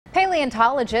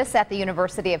Paleontologists at the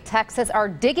University of Texas are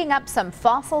digging up some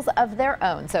fossils of their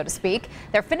own, so to speak.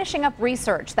 They're finishing up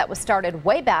research that was started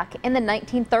way back in the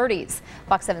 1930s.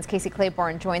 Fox 7's Casey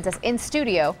Claiborne joins us in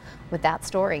studio with that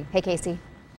story. Hey, Casey.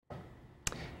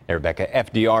 Hey, Rebecca,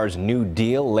 FDR's New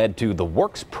Deal led to the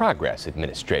Works Progress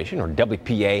Administration, or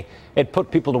WPA. It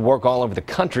put people to work all over the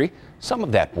country. Some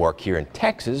of that work here in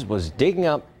Texas was digging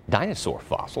up dinosaur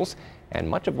fossils, and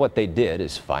much of what they did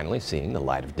is finally seeing the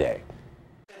light of day.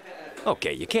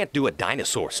 Okay, you can't do a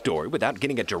dinosaur story without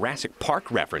getting a Jurassic Park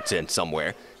reference in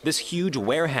somewhere. This huge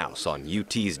warehouse on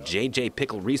UT's J.J.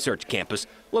 Pickle Research Campus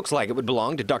looks like it would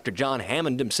belong to Dr. John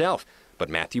Hammond himself, but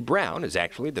Matthew Brown is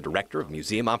actually the director of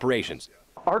museum operations.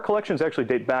 Our collections actually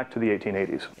date back to the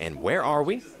 1880s. And where are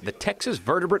we? The Texas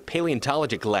Vertebrate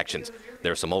Paleontology Collections.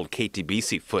 There's some old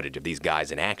KTBC footage of these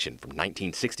guys in action from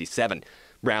 1967.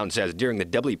 Brown says during the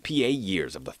WPA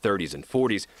years of the 30s and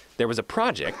 40s, there was a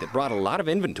project that brought a lot of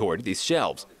inventory to these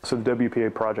shelves. So the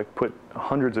WPA project put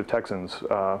hundreds of Texans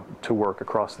to work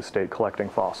across the state collecting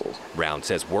fossils. Brown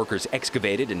says workers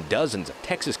excavated in dozens of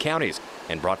Texas counties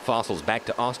and brought fossils back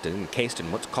to Austin encased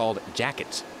in what's called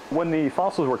jackets. When the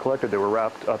fossils were collected, they were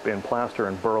wrapped up in plaster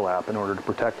and burlap in order to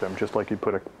protect them, just like you'd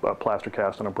put a plaster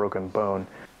cast on a broken bone.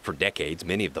 For decades,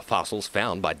 many of the fossils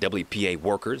found by WPA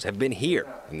workers have been here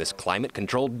in this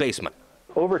climate-controlled basement.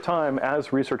 Over time,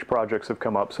 as research projects have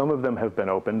come up, some of them have been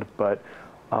opened, but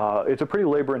it's a pretty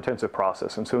labor-intensive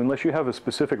process. And so unless you have a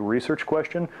specific research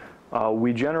question,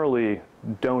 we generally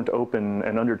don't open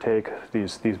and undertake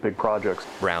these big projects.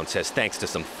 Brown says thanks to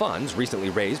some funds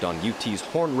recently raised on UT's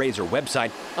Horn Razor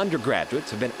website, undergraduates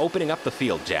have been opening up the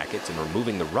field jackets and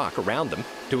removing the rock around them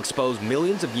to expose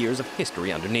millions of years of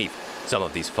history underneath. Some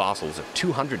of these fossils are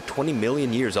 220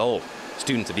 million years old.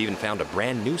 Students have even found a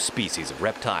brand new species of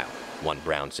reptile. One,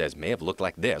 Brown says, may have looked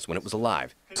like this when it was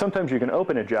alive. Sometimes you can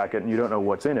open a jacket and you don't know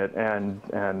what's in it,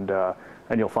 and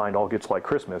you'll find all gets like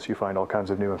Christmas. You find all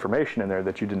kinds of new information in there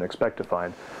that you didn't expect to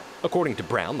find. According to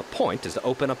Brown, the point is to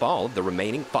open up all of the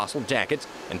remaining fossil jackets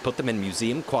and put them in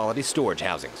museum-quality storage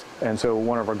housings. And so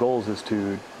one of our goals is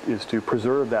to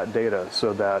preserve that data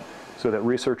so that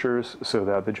researchers, so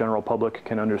that the general public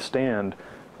can understand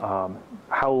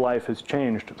how life has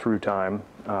changed through time,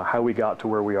 how we got to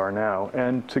where we are now,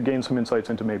 and to gain some insights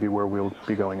into maybe where we'll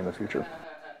be going in the future.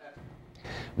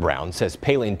 Brown says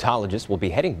paleontologists will be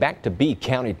heading back to Bee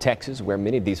County, Texas, where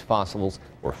many of these fossils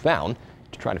were found,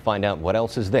 to try to find out what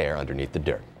else is there underneath the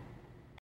dirt.